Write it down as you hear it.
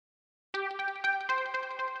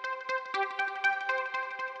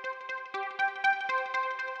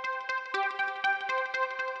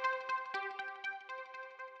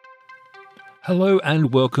Hello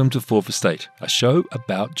and welcome to Fourth Estate, a show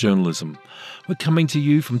about journalism. We're coming to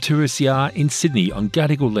you from 2SER in Sydney on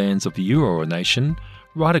Gadigal lands of the Eora Nation,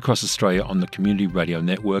 right across Australia on the Community Radio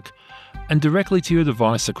Network, and directly to your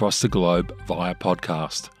device across the globe via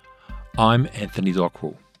podcast. I'm Anthony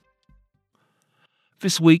Dockrell.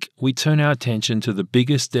 This week, we turn our attention to the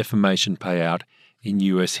biggest defamation payout in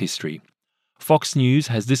US history. Fox News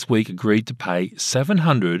has this week agreed to pay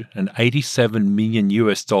 $787 million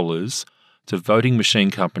to voting machine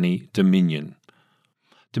company Dominion.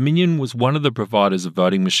 Dominion was one of the providers of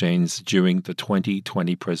voting machines during the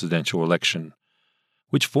 2020 presidential election,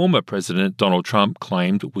 which former President Donald Trump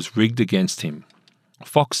claimed was rigged against him.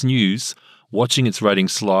 Fox News, watching its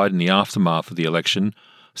ratings slide in the aftermath of the election,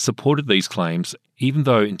 supported these claims, even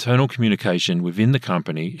though internal communication within the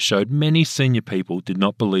company showed many senior people did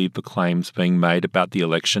not believe the claims being made about the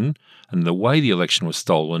election and the way the election was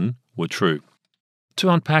stolen were true. To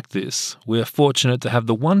unpack this, we are fortunate to have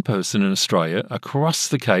the one person in Australia across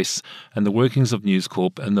the case and the workings of News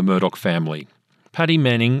Corp and the Murdoch family. Paddy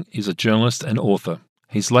Manning is a journalist and author.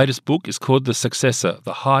 His latest book is called The Successor,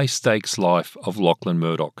 The High Stakes Life of Lachlan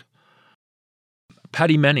Murdoch.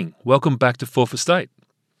 Paddy Manning, welcome back to Fourth Estate.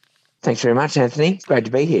 Thanks very much, Anthony. It's great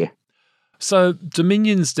to be here. So,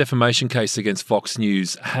 Dominion's defamation case against Fox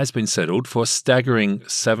News has been settled for a staggering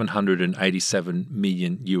 $787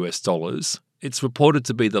 million. It's reported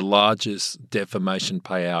to be the largest defamation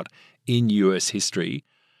payout in US history.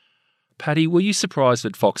 Paddy, were you surprised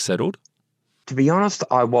that Fox settled? To be honest,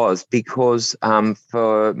 I was, because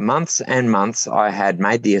for months and months I had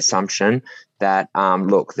made the assumption that,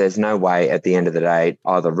 look, there's no way at the end of the day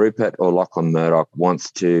either Rupert or Lachlan Murdoch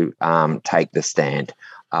wants to take the stand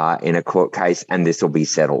in a court case, and this will be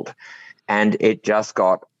settled. And it just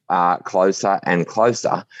got closer and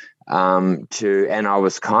closer and I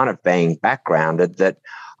was kind of being backgrounded that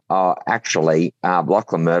actually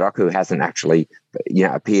Lachlan Murdoch, who hasn't actually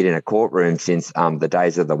appeared in a courtroom since the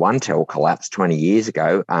days of the OneTel collapse 20 years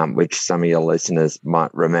ago, which some of your listeners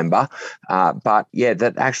might remember. But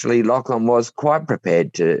that actually Lachlan was quite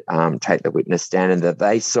prepared to take the witness stand, and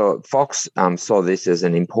that Fox saw this as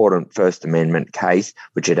an important First Amendment case,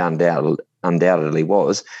 which it undoubtedly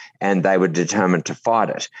was, and they were determined to fight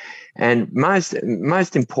it. And most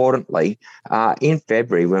importantly, in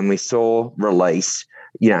February, when we saw released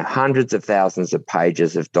hundreds of thousands of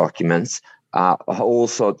pages of documents, all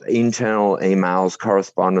sorts of internal emails,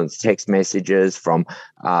 correspondence, text messages from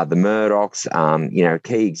the Murdochs,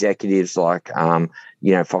 key executives like,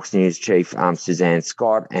 Fox News chief Suzanne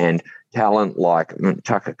Scott, and talent like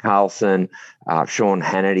Tucker Carlson, Sean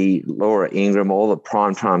Hannity, Laura Ingraham, all the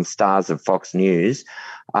primetime stars of Fox News.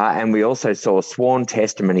 And we also saw sworn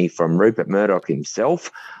testimony from Rupert Murdoch himself,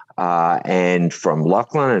 and from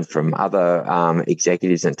Lachlan and from other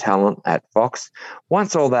executives and talent at Fox.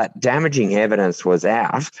 Once all that damaging evidence was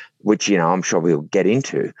out, which, I'm sure we'll get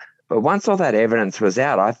into, but once all that evidence was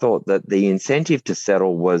out, I thought that the incentive to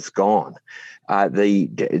settle was gone.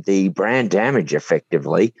 The brand damage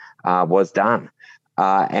effectively was done,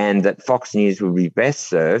 and that Fox News would be best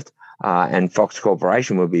served and Fox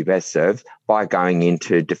Corporation would be best served by going in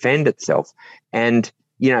to defend itself. And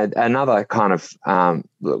another kind of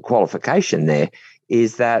qualification there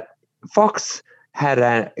is that Fox had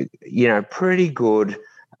a pretty good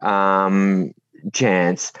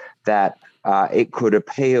chance that it could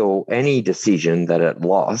appeal any decision that it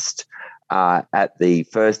lost at the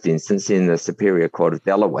first instance in the Superior Court of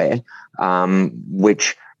Delaware,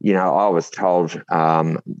 which I was told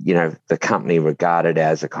the company regarded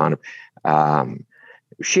as a kind of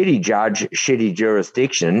shitty judge, shitty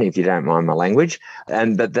jurisdiction, if you don't mind my language,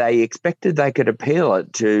 but they expected they could appeal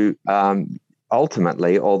it to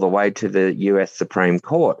ultimately all the way to the US Supreme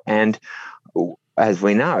Court. And as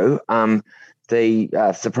we know,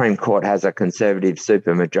 the Supreme Court has a conservative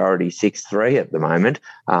supermajority 6-3 at the moment,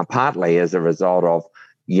 partly as a result of,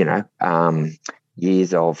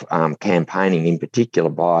 years of campaigning, in particular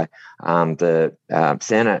by the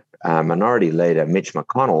Senate Minority Leader Mitch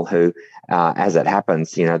McConnell, who, as it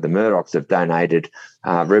happens, the Murdochs have donated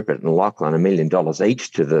Rupert and Lachlan $1 million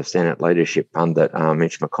each to the Senate leadership fund that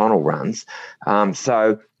Mitch McConnell runs.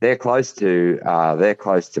 So they're close to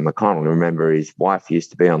McConnell. Remember, his wife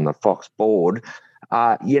used to be on the Fox board.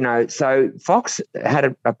 So Fox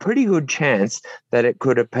had a pretty good chance that it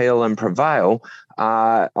could appeal and prevail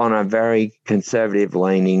on a very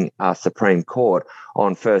conservative-leaning Supreme Court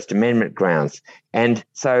on First Amendment grounds. And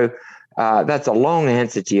so that's a long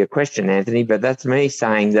answer to your question, Anthony, but that's me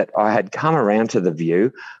saying that I had come around to the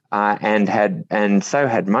view, and so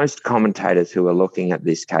had most commentators who were looking at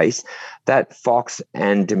this case, that Fox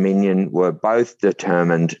and Dominion were both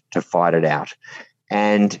determined to fight it out.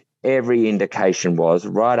 And every indication was,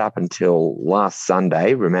 right up until last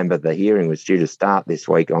Sunday, remember the hearing was due to start this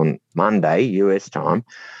week on Monday, US time,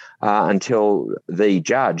 until the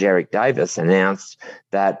judge, Eric Davis, announced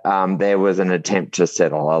that there was an attempt to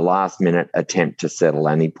settle, a last-minute attempt to settle,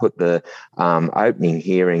 and he put the opening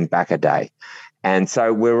hearing back a day. And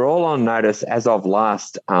so we're all on notice as of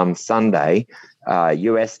last Sunday,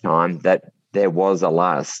 US time, that there was a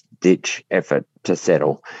last-ditch effort to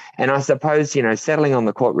settle. And I suppose, settling on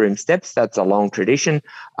the courtroom steps, that's a long tradition,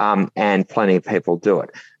 and plenty of people do it.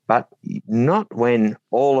 But not when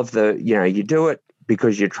all of you do it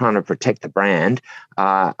because you're trying to protect the brand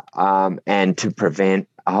and to prevent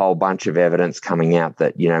a whole bunch of evidence coming out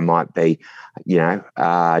that, might be,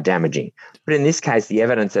 damaging. But in this case, the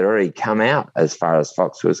evidence had already come out as far as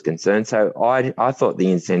Fox was concerned. So I thought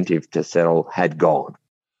the incentive to settle had gone.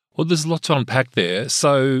 Well, there's a lot to unpack there.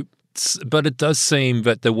 So, but it does seem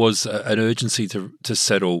that there was an urgency to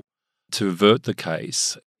settle, to avert the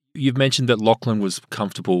case. You've mentioned that Lachlan was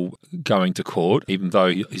comfortable going to court, even though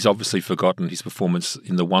he's obviously forgotten his performance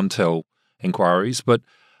in the OneTel inquiries. But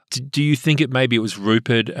do you think maybe it was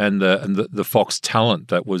Rupert and the Fox talent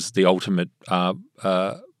that was the ultimate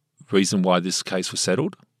reason why this case was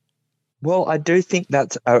settled? Well, I do think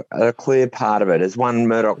that's a clear part of it. As one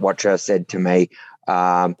Murdoch watcher said to me,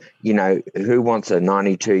 who wants a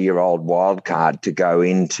 92-year-old wild card to go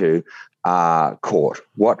into court?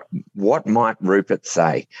 What might Rupert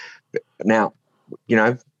say? Now,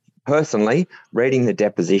 personally, reading the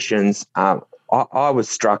depositions, I was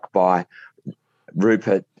struck by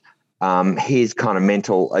Rupert, his kind of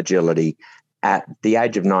mental agility. At the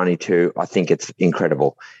age of 92, I think it's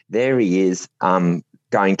incredible. There he is,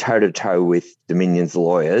 going toe-to-toe with Dominion's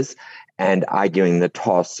lawyers and arguing the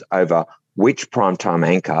toss over which primetime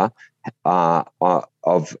anchor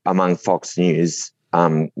of among Fox News,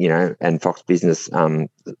 and Fox Business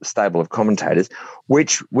stable of commentators,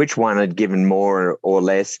 which one had given more or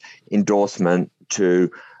less endorsement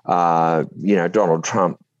to, Donald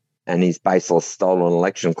Trump and his baseless stolen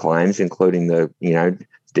election claims, including the,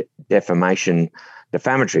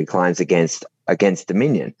 defamatory claims against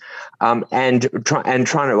Dominion, and trying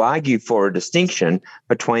to argue for a distinction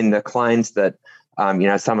between the claims that,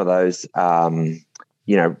 some of those,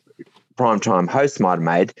 primetime hosts might have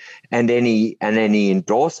made, and any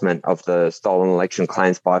endorsement of the stolen election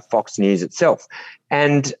claims by Fox News itself.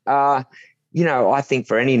 And I think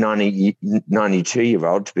for any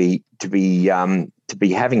 92-year-old to be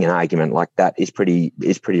having an argument like that is pretty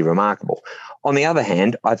remarkable. On the other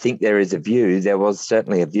hand, I think there was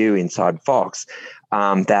certainly a view inside Fox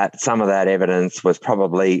that some of that evidence was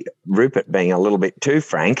probably Rupert being a little bit too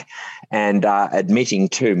frank and admitting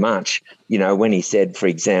too much, when he said, for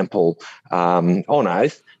example, on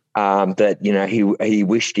oath, that, he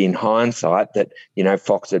wished in hindsight that,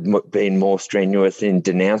 Fox had been more strenuous in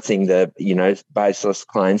denouncing the, baseless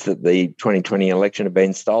claims that the 2020 election had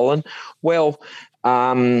been stolen. Well,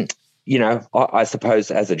 I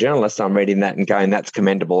suppose as a journalist, I'm reading that and going, that's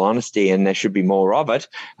commendable honesty and there should be more of it.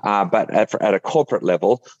 But at a corporate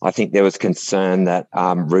level, I think there was concern that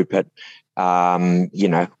Rupert,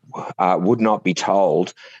 would not be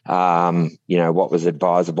told, what was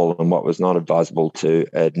advisable and what was not advisable to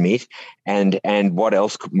admit, and what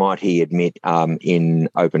else might he admit in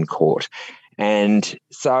open court. And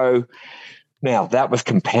so now that was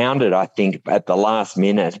compounded, I think, at the last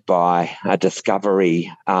minute by a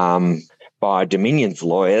discovery by Dominion's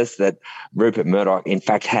lawyers that Rupert Murdoch, in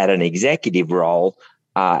fact, had an executive role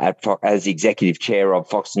as executive chair of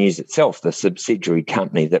Fox News itself, the subsidiary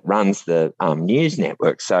company that runs the news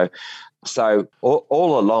network. So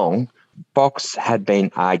all along, Fox had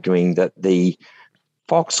been arguing that the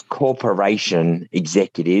Fox Corporation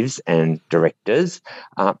executives and directors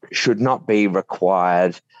should not be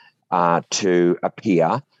required to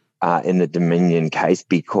appear in the Dominion case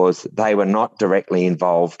because they were not directly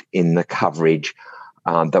involved in the coverage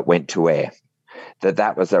that went to air.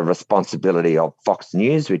 That was a responsibility of Fox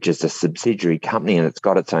News, which is a subsidiary company and it's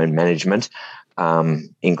got its own management,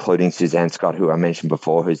 including Suzanne Scott, who I mentioned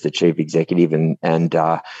before, who's the chief executive, and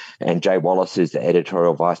Jay Wallace, who's the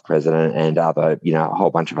editorial vice president, and other, a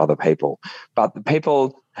whole bunch of other people. But the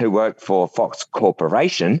people who work for Fox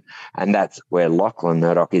Corporation, and that's where Lachlan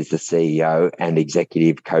Murdoch is the CEO and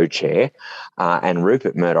executive co-chair, and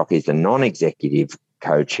Rupert Murdoch is the non-executive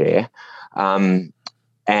co-chair.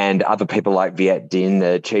 and other people like Viet Din,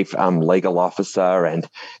 the chief legal officer,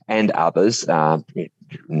 and others.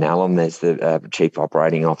 Nallum, there's the chief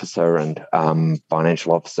operating officer and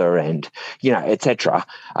financial officer, and etc.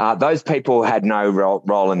 Those people had no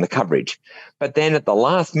role in the coverage. But then at the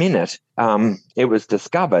last minute, it was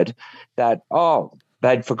discovered that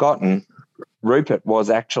they'd forgotten Rupert was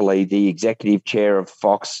actually the executive chair of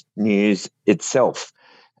Fox News itself,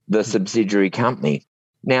 the subsidiary company.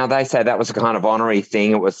 Now, they say that was a kind of honorary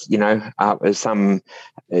thing. It was, some,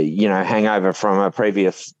 hangover from a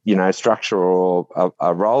previous, structure or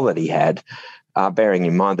a role that he had, bearing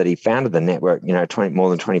in mind that he founded the network,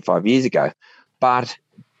 more than 25 years ago. But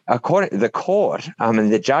according to the court,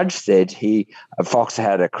 and the judge said Fox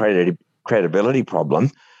had a credibility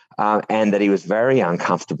problem, and that he was very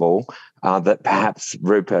uncomfortable that perhaps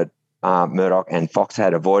Rupert Murdoch and Fox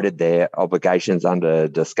had avoided their obligations under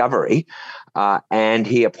discovery, and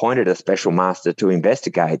he appointed a special master to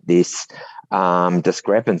investigate this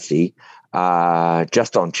discrepancy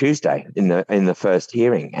just on Tuesday in the first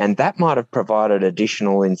hearing, and that might have provided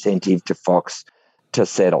additional incentive to Fox to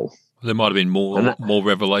settle. There might have been more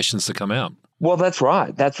revelations to come out. Well, that's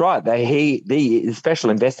right. The special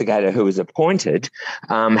investigator who was appointed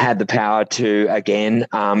had the power to, again,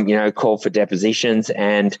 call for depositions.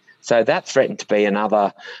 And so that threatened to be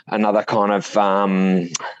another kind of,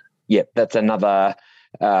 that's another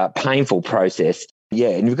painful process. Yeah,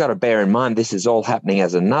 and you've got to bear in mind this is all happening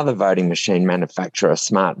as another voting machine manufacturer,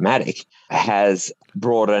 Smartmatic, has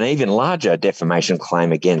brought an even larger defamation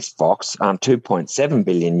claim against Fox, $2.7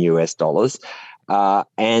 billion US.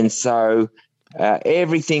 And so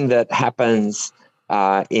everything that happens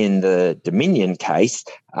in the Dominion case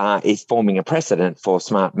is forming a precedent for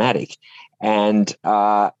Smartmatic. And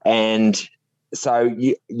so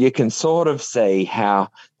you can sort of see how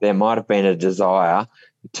there might have been a desire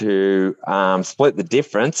to split the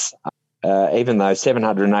difference, even though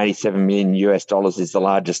 $787 million US is the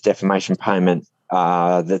largest defamation payment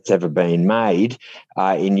that's ever been made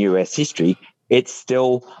in US history. It's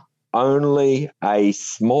still only a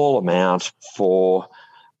small amount for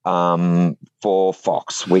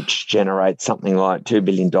Fox, which generates something like $2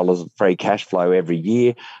 billion of free cash flow every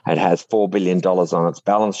year. It has $4 billion on its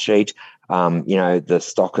balance sheet. The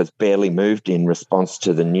stock has barely moved in response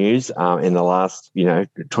to the news in the last,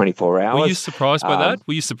 24 hours. Were you surprised by that?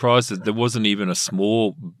 Were you surprised that there wasn't even a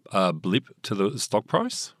small blip to the stock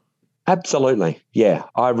price? Absolutely. Yeah,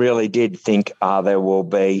 I really did think there will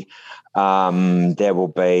be, something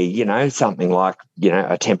like,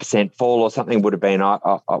 a 10% fall or something would have been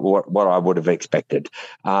what I would have expected,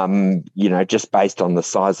 just based on the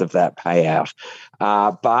size of that payout.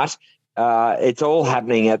 But it's all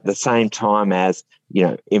happening at the same time as,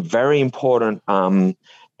 a very important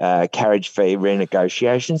carriage fee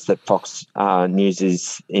renegotiations that Fox News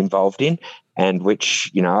is involved in, and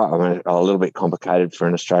which, are a little bit complicated for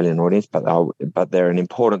an Australian audience, but they're an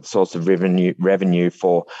important source of revenue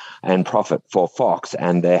for and profit for Fox,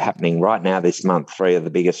 and they're happening right now this month. 3 of the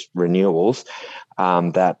biggest renewals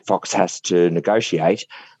that Fox has to negotiate,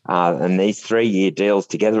 and these 3-year deals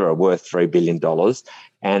together are worth $3 billion.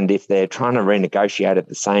 And if they're trying to renegotiate at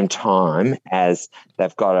the same time as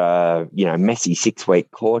they've got a messy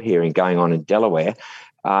 6-week court hearing going on in Delaware,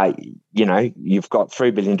 you've got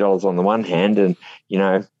 $3 billion on the one hand and,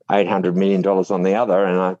 $800 million on the other,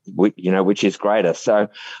 and, which is greater. So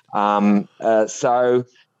I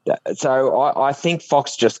think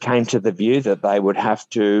Fox just came to the view that they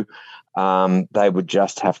would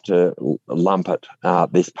just have to lump it,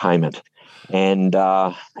 this payment. And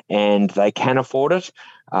they can afford it.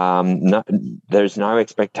 There's no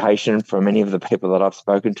expectation from any of the people that I've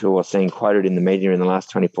spoken to or seen quoted in the media in the last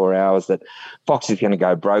 24 hours that Fox is going to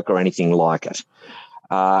go broke or anything like it.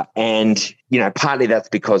 And partly that's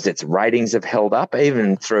because its ratings have held up,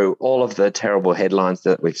 even through all of the terrible headlines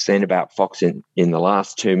that we've seen about Fox in the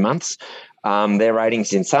last 2 months. Their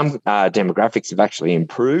ratings in some demographics have actually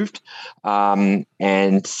improved,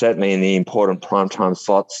 and certainly in the important primetime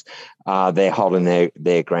slots, they're holding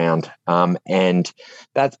their ground. And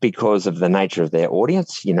that's because of the nature of their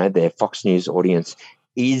audience. Their Fox News audience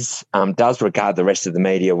does regard the rest of the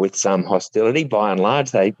media with some hostility. By and large,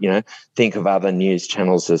 they think of other news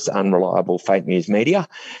channels as unreliable fake news media.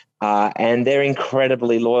 And they're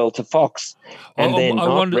incredibly loyal to Fox, and they're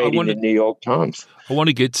not reading the New York Times. I want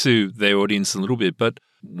to get to their audience a little bit, but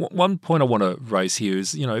one point I want to raise here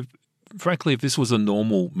is, frankly, if this was a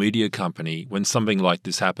normal media company, when something like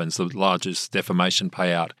this happens, the largest defamation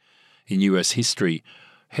payout in US history,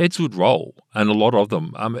 heads would roll, and a lot of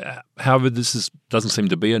them. However, doesn't seem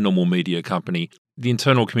to be a normal media company. The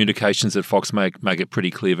internal communications at Fox make it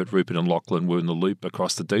pretty clear that Rupert and Lachlan were in the loop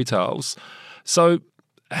across the details. So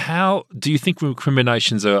how do you think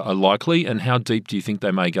recriminations are likely, and how deep do you think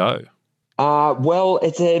they may go? Well,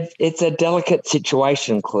 it's a delicate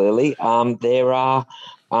situation. Clearly, there are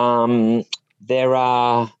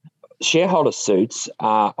shareholder suits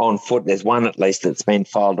on foot. There's one at least that's been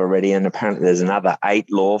filed already, and apparently there's another 8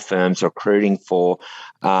 law firms recruiting for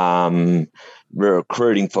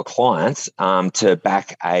clients to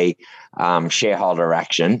back a shareholder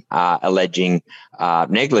action alleging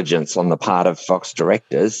negligence on the part of Fox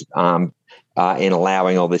directors in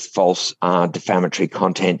allowing all this false defamatory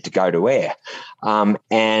content to go to air.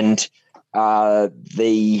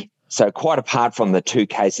 So quite apart from the 2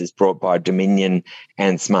 cases brought by Dominion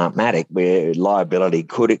and Smartmatic, where liability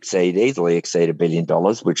could easily exceed $1 billion,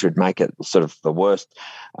 which would make it sort of the worst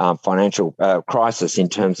financial crisis in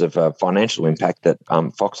terms of financial impact that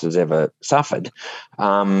Fox has ever suffered,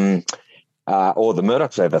 or the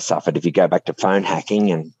Murdochs ever suffered. If you go back to phone hacking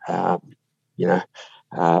and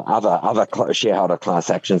other shareholder class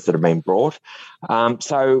actions that have been brought, but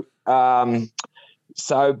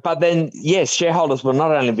then, yes, shareholders will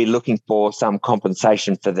not only be looking for some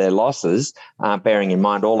compensation for their losses, bearing in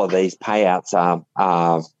mind all of these payouts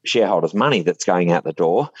are shareholders' money that's going out the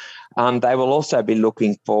door. They will also be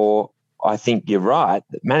looking for, I think you're right,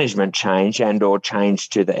 management change and or change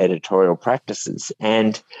to the editorial practices.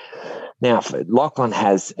 And now, Lachlan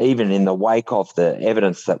has, even in the wake of the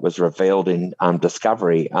evidence that was revealed in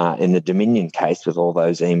discovery in the Dominion case with all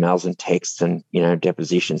those emails and texts and,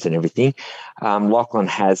 depositions and everything, Lachlan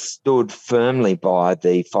has stood firmly by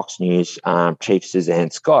the Fox News chief,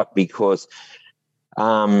 Suzanne Scott, because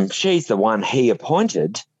she's the one he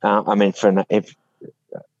appointed, for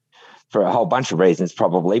a whole bunch of reasons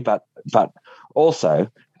probably, but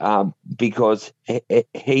also because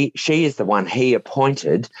she is the one he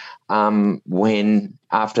appointed when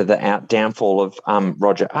after the downfall of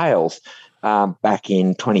Roger Ailes back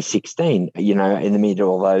in 2016, in the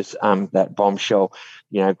middle of those that bombshell,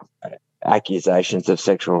 accusations of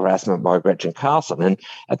sexual harassment by Gretchen Carlson. And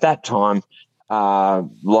at that time,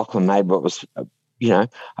 Lachlan made what was a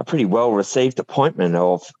pretty well-received appointment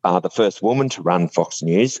of the first woman to run Fox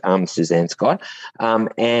News, Suzanne Scott,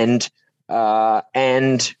 and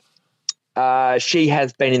she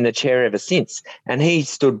has been in the chair ever since. And he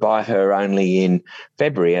stood by her only in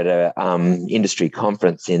February at a industry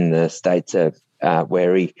conference in the States,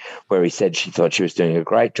 where he said she thought she was doing a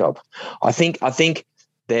great job. I think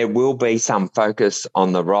there will be some focus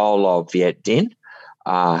on the role of Viet Din,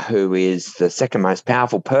 who is the second most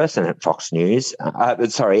powerful person at Fox News,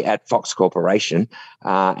 at Fox Corporation,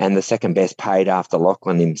 and the second best paid after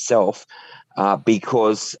Lachlan himself,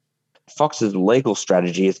 because Fox's legal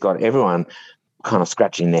strategy has got everyone kind of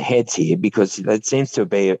scratching their heads here, because it seems to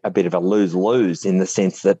be a bit of a lose-lose in the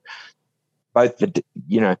sense that both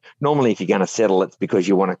normally if you're going to settle, it's because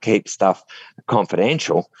you want to keep stuff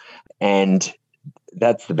confidential, and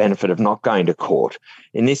that's the benefit of not going to court.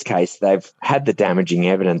 In this case, they've had the damaging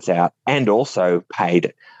evidence out and also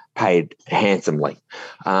paid handsomely.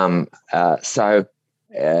 I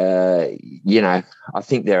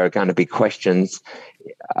think there are going to be questions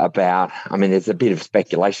about, there's a bit of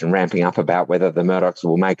speculation ramping up about whether the Murdochs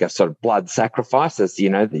will make a sort of blood sacrifice, as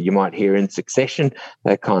that you might hear in Succession.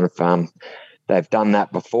 They kind of, they've done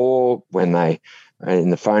that before when they, in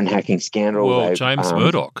the phone hacking scandal. Well, James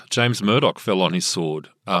Murdoch fell on his sword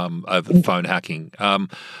over phone hacking.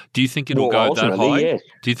 Do you think it'll go that high? Yes.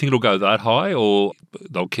 Do you think it'll go that high, or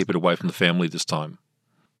they'll keep it away from the family this time?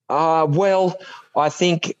 Well, I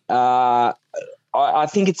think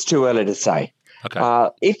it's too early to say. Okay.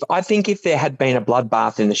 If there had been a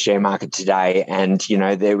bloodbath in the share market today, and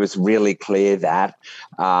there was really clear that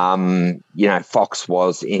Fox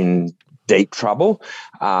was in deep trouble,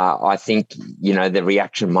 I think the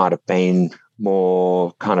reaction might have been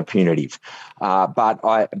more kind of punitive. But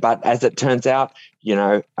as it turns out,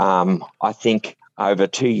 I think over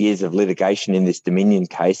 2 years of litigation in this Dominion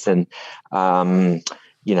case, and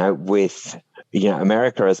with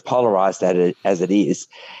America as polarized as it is,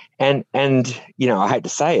 and I hate to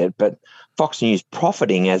say it, but Fox News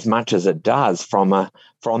profiting as much as it does from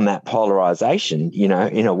that polarization,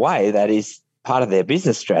 in a way that is part of their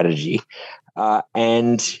business strategy. So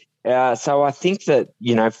I think that,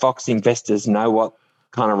 Fox investors know what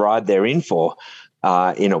kind of ride they're in for,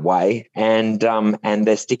 in a way, and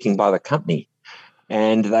they're sticking by the company.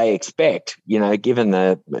 And they expect, given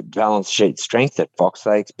the balance sheet strength at Fox,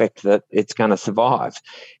 they expect that it's going to survive.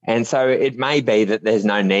 And so it may be that there's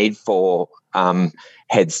no need for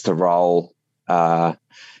heads to roll, although,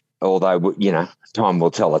 time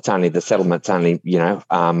will tell. The settlement's only,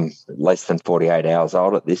 less than 48 hours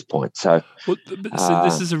old at this point. So, so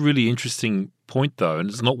this is a really interesting point, though, and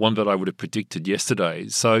it's not one that I would have predicted yesterday.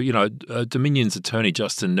 So, Dominion's attorney,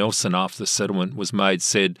 Justin Nelson, after the settlement was made,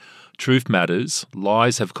 said, "Truth matters,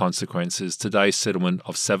 lies have consequences. Today's settlement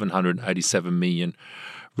of $787 million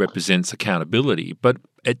represents accountability." But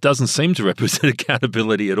it doesn't seem to represent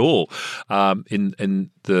accountability at all in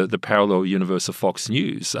the parallel universe of Fox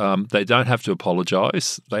News. They don't have to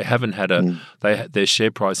apologise. They haven't had their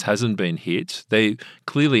share price hasn't been hit. They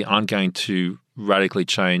clearly aren't going to radically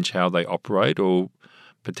change how they operate or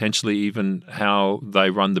potentially even how they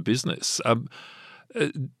run the business.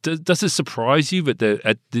 Does it surprise you that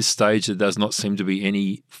at this stage there does not seem to be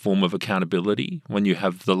any form of accountability when you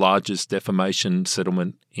have the largest defamation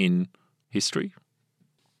settlement in history?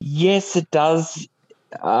 Yes, it does.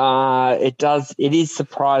 It does. It is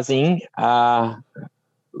surprising, but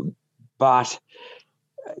I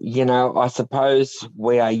suppose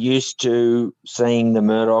we are used to seeing the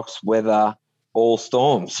Murdochs weather all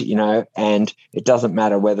storms, and it doesn't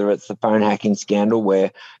matter whether it's the phone hacking scandal where,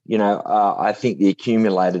 I think the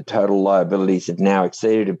accumulated total liabilities have now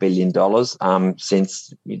exceeded $1 billion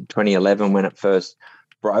since 2011 when it first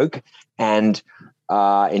broke. And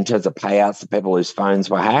in terms of payouts to people whose phones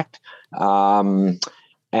were hacked. And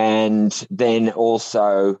then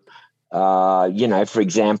also, for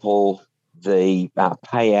example, the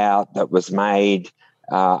payout that was made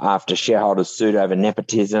after shareholders sued over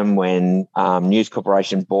nepotism when News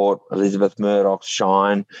Corporation bought Elizabeth Murdoch's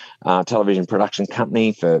Shine television production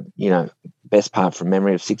company for, best part from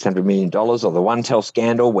memory of $600 million, or the OneTel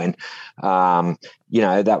scandal when,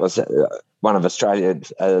 that was one of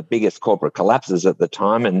Australia's biggest corporate collapses at the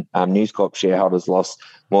time, and News Corp shareholders lost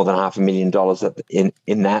more than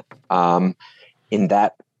 $500,000 in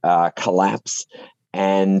that collapse.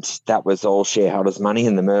 And that was all shareholders' money,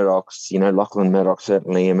 and the Murdochs, Lachlan Murdoch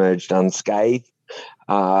certainly emerged unscathed,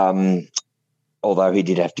 although he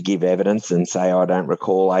did have to give evidence and say, I don't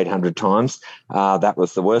recall 800 times. That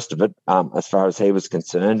was the worst of it as far as he was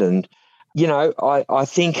concerned. And, I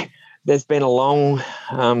think there's been a long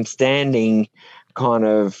standing kind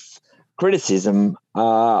of criticism,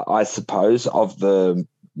 I suppose, of the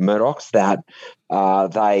Murdochs that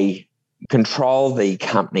they control the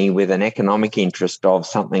company with an economic interest of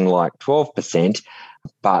something like 12%,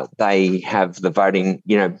 but they have the voting,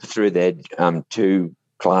 through their two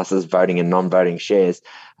classes, voting and non-voting shares.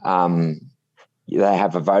 They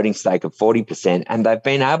have a voting stake of 40%, and they've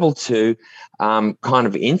been able to kind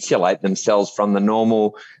of insulate themselves from the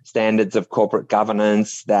normal standards of corporate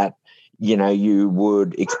governance that, you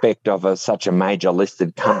would expect of such a major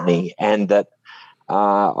listed company. And that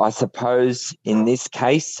I suppose in this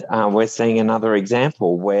case, we're seeing another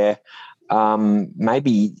example where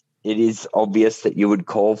maybe it is obvious that you would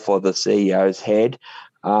call for the CEO's head,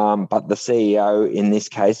 but the CEO in this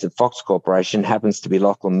case of Fox Corporation happens to be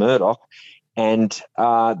Lachlan Murdoch, and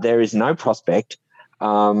there is no prospect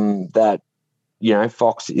that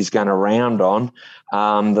Fox is going to round on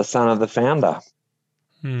the son of the founder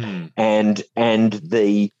and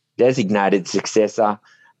the designated successor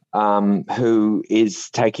who is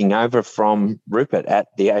taking over from Rupert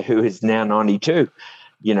who is now 92.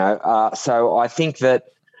 So I think that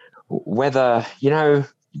whether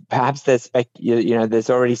perhaps there's there's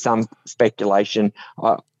already some speculation.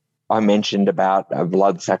 I mentioned about a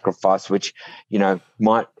blood sacrifice, which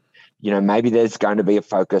might maybe there's going to be a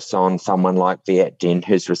focus on someone like Viet Din,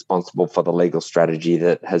 who's responsible for the legal strategy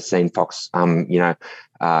that has seen Fox come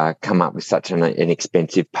up with such an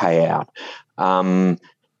inexpensive payout.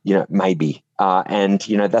 Maybe. And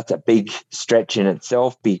that's a big stretch in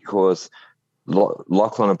itself because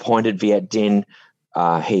Lachlan appointed Viet Din.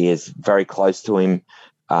 He is very close to him.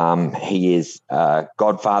 He is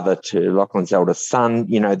godfather to Lachlan's eldest son.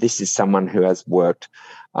 This is someone who has worked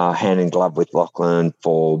hand in glove with Lachlan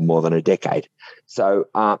for more than a decade. So,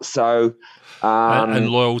 and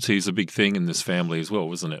loyalty is a big thing in this family as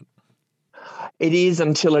well, isn't it? It is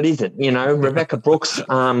until it isn't. Rebecca Brooks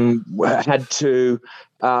had to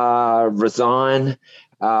resign.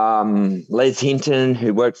 Les Hinton,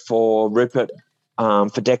 who worked for Rupert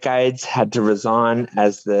for decades, had to resign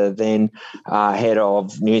as the then head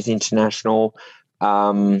of News International.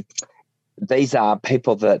 These are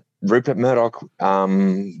people that Rupert Murdoch,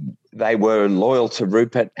 they were loyal to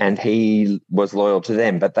Rupert and he was loyal to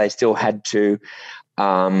them, but they still had to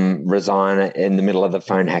resign in the middle of the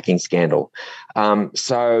phone hacking scandal.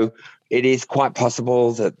 So it is quite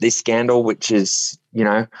possible that this scandal, which is,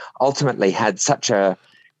 ultimately had such a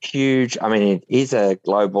huge, it is a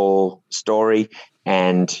global story.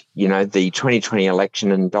 And, the 2020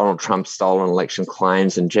 election and Donald Trump's stolen election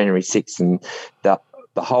claims and January 6th and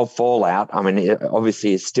the whole fallout, it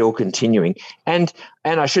obviously is still continuing. And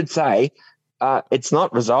I should say, it's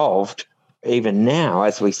not resolved even now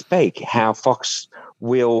as we speak how Fox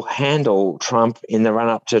will handle Trump in the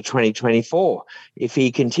run-up to 2024 if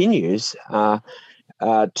he continues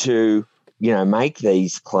to make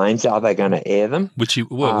these claims. Are they going to air them? Which he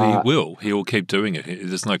will. He will keep doing it.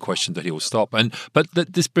 There's no question that he will stop. But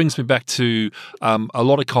this brings me back to a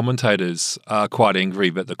lot of commentators are quite angry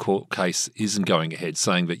that the court case isn't going ahead,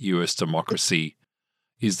 saying that US democracy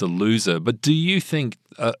is the loser. But do you think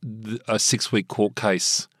a 6-week court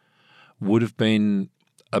case would have been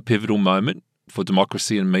a pivotal moment for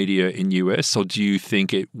democracy and media in US, or do you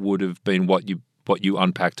think it would have been what you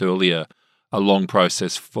unpacked earlier, a long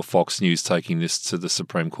process for Fox News taking this to the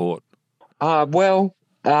Supreme Court? I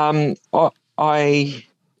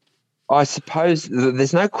suppose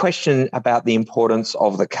there's no question about the importance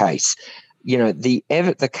of the case.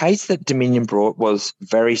 The case that Dominion brought was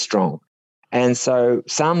very strong. And so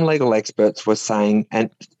some legal experts were saying,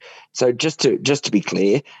 and so just to be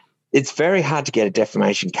clear, it's very hard to get a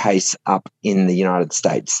defamation case up in the United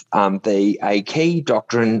States. A key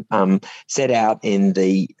doctrine set out in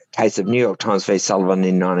the case of New York Times v. Sullivan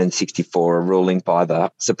in 1964, a ruling by the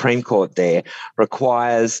Supreme Court there,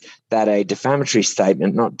 requires that a defamatory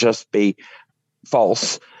statement not just be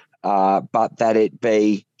false, but that it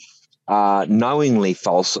be knowingly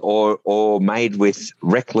false or made with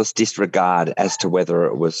reckless disregard as to whether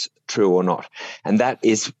it was true or not. And that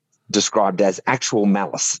is described as actual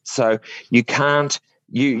malice. So you can't,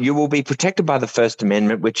 you will be protected by the First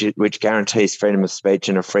Amendment, which guarantees freedom of speech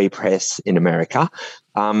and a free press in America.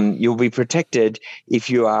 You'll be protected if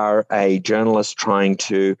you are a journalist trying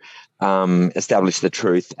to establish the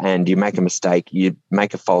truth and you make a mistake, you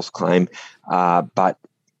make a false claim. But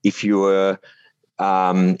if you were,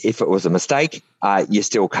 if it was a mistake, you're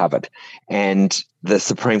still covered. And the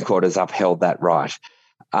Supreme Court has upheld that right.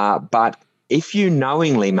 But if you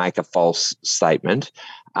knowingly make a false statement,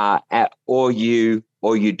 or you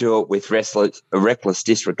do it with reckless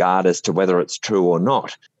disregard as to whether it's true or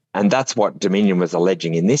not, and that's what Dominion was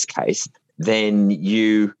alleging in this case, then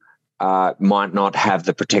you might not have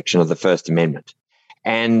the protection of the First Amendment.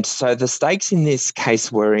 And so the stakes in this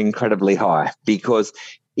case were incredibly high because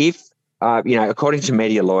if, according to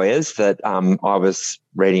media lawyers that I was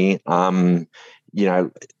reading,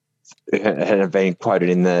 have been quoted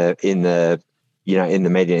in the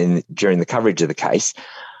media during the coverage of the case,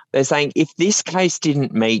 they're saying if this case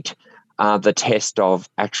didn't meet the test of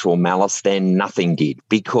actual malice, then nothing did,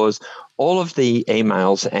 because all of the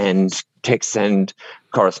emails and texts and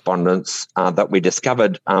correspondence that we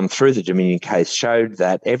discovered through the Dominion case showed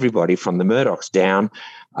that everybody from the Murdochs down,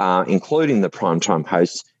 including the primetime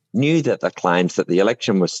hosts, knew that the claims that the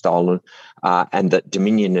election was stolen and that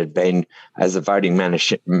Dominion had been, as a voting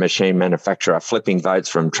machine manufacturer, flipping votes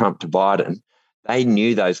from Trump to Biden. They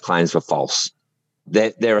knew those claims were false.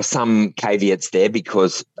 There are some caveats there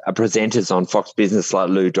because presenters on Fox Business like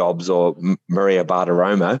Lou Dobbs or Maria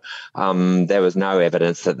Bartiromo, there was no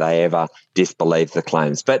evidence that they ever disbelieved the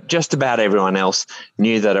claims. But just about everyone else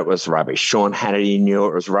knew that it was rubbish. Sean Hannity knew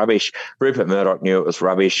it was rubbish. Rupert Murdoch knew it was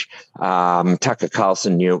rubbish. Tucker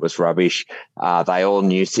Carlson knew it was rubbish. They all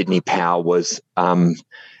knew Sidney Powell was,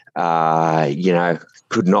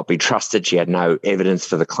 could not be trusted. She had no evidence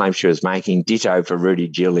for the claim she was making. Ditto for Rudy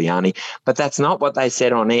Giuliani. But that's not what they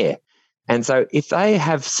said on air. And so if they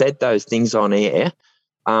have said those things on air,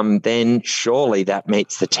 then surely that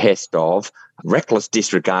meets the test of reckless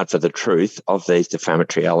disregard for the truth of these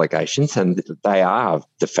defamatory allegations. And they are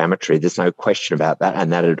defamatory. There's no question about that.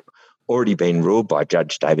 And that had already been ruled by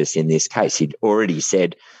Judge Davis in this case. He'd already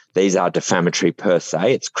said these are defamatory per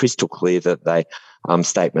se. It's crystal clear that they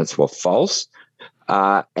statements were false.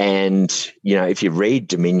 And, if you read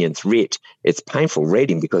Dominion's writ, it's painful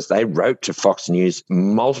reading because they wrote to Fox News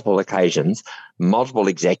multiple occasions, multiple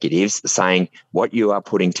executives saying what you are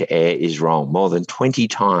putting to air is wrong. More than 20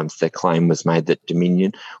 times the claim was made that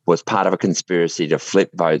Dominion was part of a conspiracy to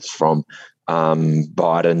flip votes from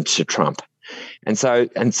Biden to Trump. And so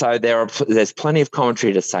there's plenty of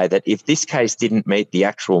commentary to say that if this case didn't meet the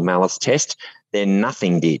actual malice test, then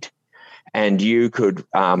nothing did. And you could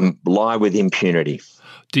lie with impunity.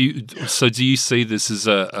 Do you see this as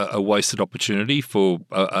a wasted opportunity for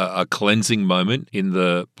a cleansing moment in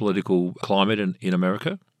the political climate in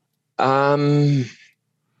America?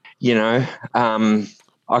 you know,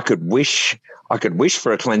 I could wish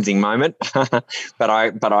for a cleansing moment, but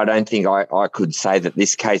I don't think I could say that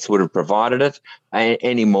this case would have provided it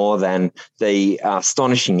any more than the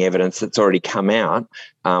astonishing evidence that's already come out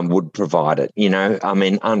would provide it. You know, I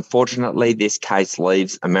mean, unfortunately, this case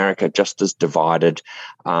leaves America just as divided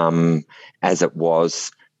as it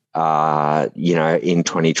was, you know, in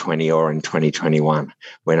 2020 or in 2021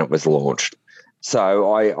 when it was launched.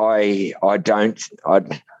 So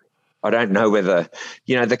I don't know whether,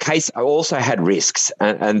 you know, the case also had risks.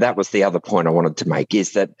 And that was the other point I wanted to make,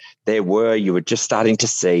 is that you were just starting to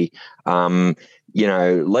see, you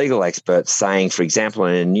know, legal experts saying, for example,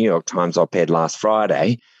 in a New York Times op-ed last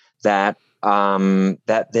Friday, that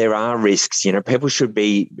that there are risks. You know, people should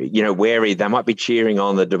be, you know, wary. They might be cheering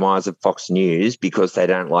on the demise of Fox News because they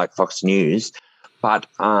don't like Fox News, but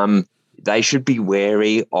they should be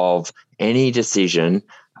wary of any decision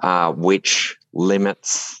which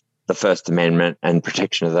limits the First Amendment and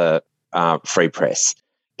protection of the free press.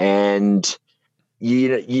 And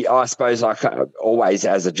I suppose I always,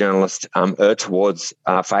 as a journalist, err towards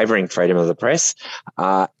favouring freedom of the press.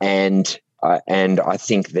 And I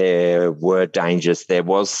think there were dangers. There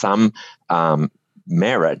was some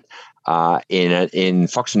merit in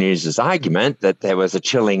Fox News' argument that there was a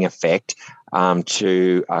chilling effect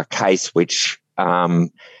to a case which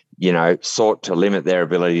you know, sought to limit their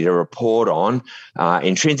ability to report on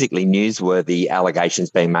intrinsically newsworthy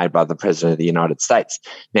allegations being made by the President of the United States.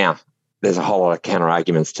 Now, there's a whole lot of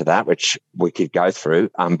counter-arguments to that, which we could go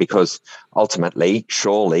through, because ultimately,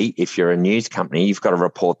 surely, if you're a news company, you've got to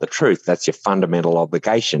report the truth. That's your fundamental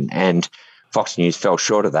obligation. And Fox News fell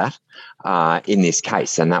short of that in this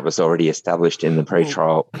case, and that was already established in the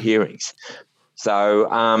pre-trial hearings. So,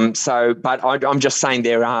 but I'm just saying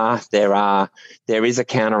there is a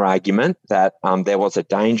counter argument that there was a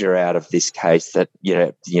danger out of this case that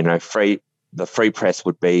the free press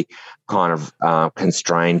would be kind of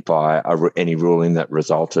constrained by any ruling that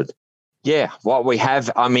resulted. Yeah, what we have,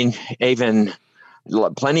 I mean, even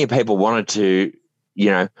plenty of people wanted to,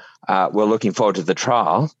 were looking forward to the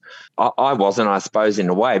trial. I wasn't, I suppose, in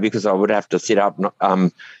a way, because I would have to sit up,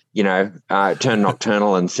 turn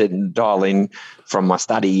nocturnal and sit and dial in from my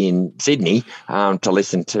study in Sydney to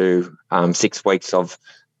listen to 6 weeks of,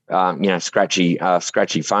 scratchy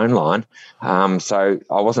phone line. So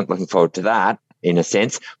I wasn't looking forward to that in a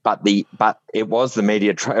sense, but it was the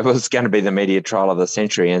media. It was going to be the media trial of the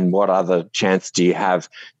century. And what other chance do you have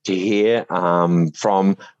to hear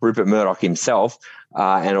from Rupert Murdoch himself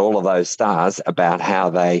and all of those stars about how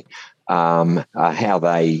they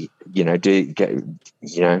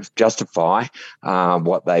justify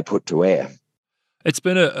what they put to air. It's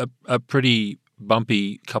been a pretty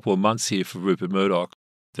bumpy couple of months here for Rupert Murdoch.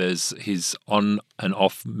 There's his on and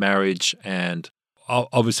off marriage and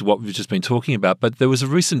obviously what we've just been talking about, but there was a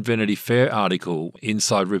recent Vanity Fair article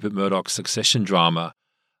inside Rupert Murdoch's succession drama.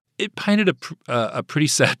 It painted a pretty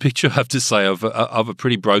sad picture, I have to say, of a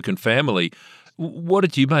pretty broken family. What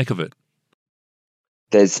did you make of it?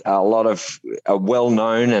 There's a lot of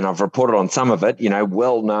well-known, and I've reported on some of it,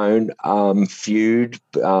 well-known feud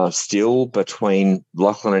still between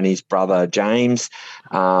Lachlan and his brother James,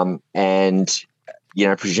 and,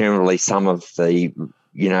 presumably some of the,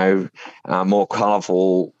 more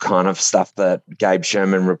colourful kind of stuff that Gabe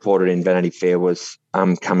Sherman reported in Vanity Fair was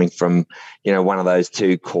coming from, one of those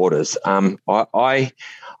two quarters. I've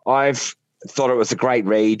thought it was a great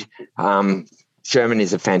read. Sherman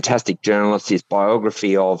is a fantastic journalist. His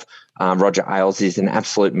biography of Roger Ailes is an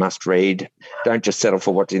absolute must-read. Don't just settle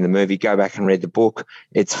for watching the movie. Go back and read the book.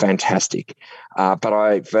 It's fantastic.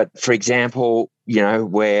 But for example,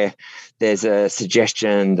 where there's a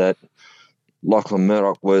suggestion that Lachlan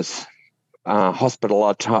Murdoch was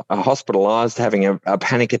hospitalised, having a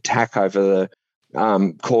panic attack over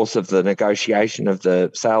the course of the negotiation of the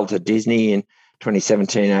sale to Disney in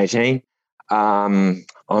 2017-18.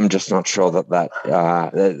 I'm just not sure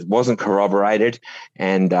that wasn't corroborated,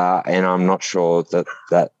 and I'm not sure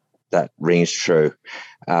that rings true.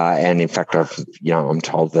 And in fact, I'm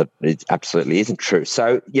told that it absolutely isn't true.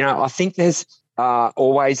 So I think there's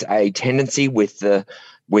always a tendency with the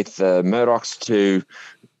Murdochs to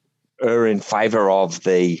err in favour of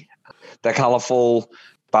the colourful,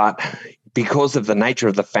 but because of the nature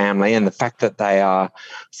of the family and the fact that they are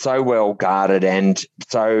so well guarded and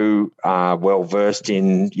so well versed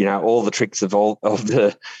in all the tricks of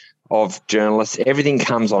journalists, everything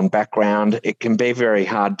comes on background. It can be very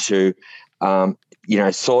hard to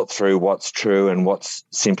sort through what's true and what's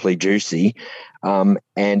simply juicy. And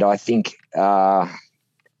I think I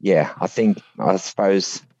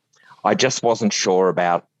suppose I just wasn't sure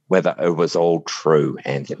about whether it was all true,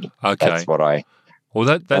 Anthony. Okay. That's what I...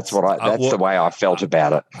 Well, that's the way I felt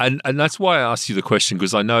about it. And that's why I asked you the question,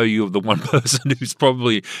 because I know you're the one person who's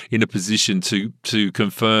probably in a position to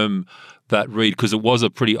confirm that read, because it was a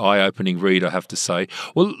pretty eye-opening read, I have to say.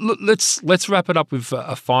 Well, let's wrap it up with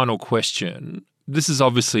a final question. This is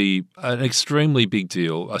obviously an extremely big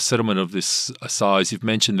deal, a settlement of this size. You've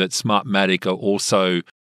mentioned that Smartmatic are also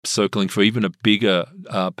circling for even a bigger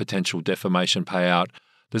potential defamation payout.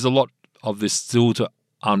 There's a lot of this still to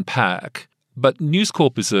unpack. But News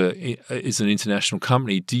Corp is an international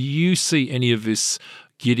company. Do you see any of this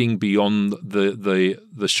getting beyond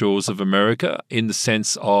the shores of America in the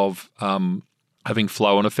sense of having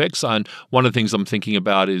flow-on effects? And one of the things I'm thinking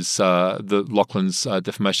about is the Lachlan's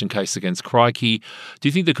defamation case against Crikey. Do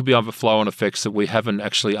you think there could be other flow-on effects that we haven't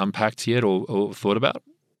actually unpacked yet or thought about?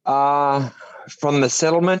 From the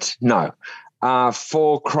settlement, no.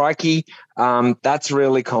 For Crikey, that's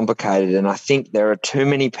really complicated, and I think there are too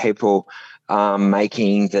many people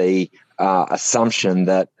making the assumption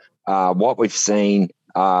that what we've seen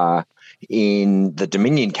in the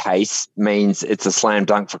Dominion case means it's a slam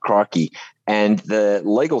dunk for Crikey. And the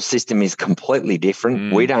legal system is completely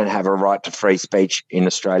different. We don't have a right to free speech in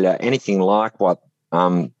Australia, anything like what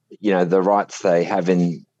the rights they have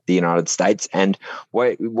in the United States. And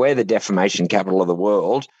we're the defamation capital of the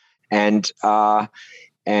world. And I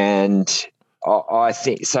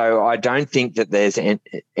think so. I don't think that there's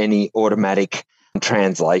any automatic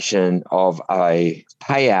translation of a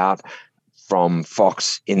payout from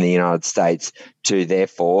Fox in the United States to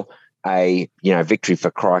therefore a victory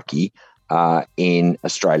for Crikey in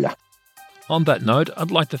Australia. On that note,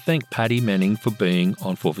 I'd like to thank Paddy Manning for being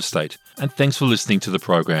on Fourth Estate, and thanks for listening to the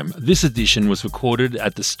program. This edition was recorded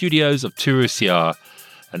at the studios of 2SER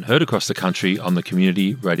and heard across the country on the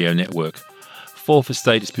Community Radio Network. Fourth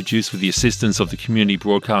Estate is produced with the assistance of the Community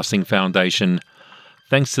Broadcasting Foundation.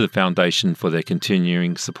 Thanks to the Foundation for their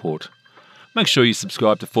continuing support. Make sure you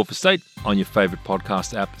subscribe to Fourth Estate on your favourite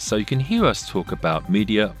podcast app so you can hear us talk about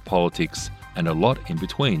media, politics, and a lot in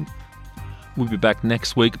between. We'll be back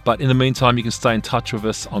next week, but in the meantime, you can stay in touch with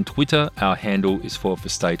us on Twitter. Our handle is Fourth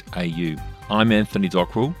Estate AU. I'm Anthony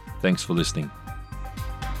Dockrell. Thanks for listening.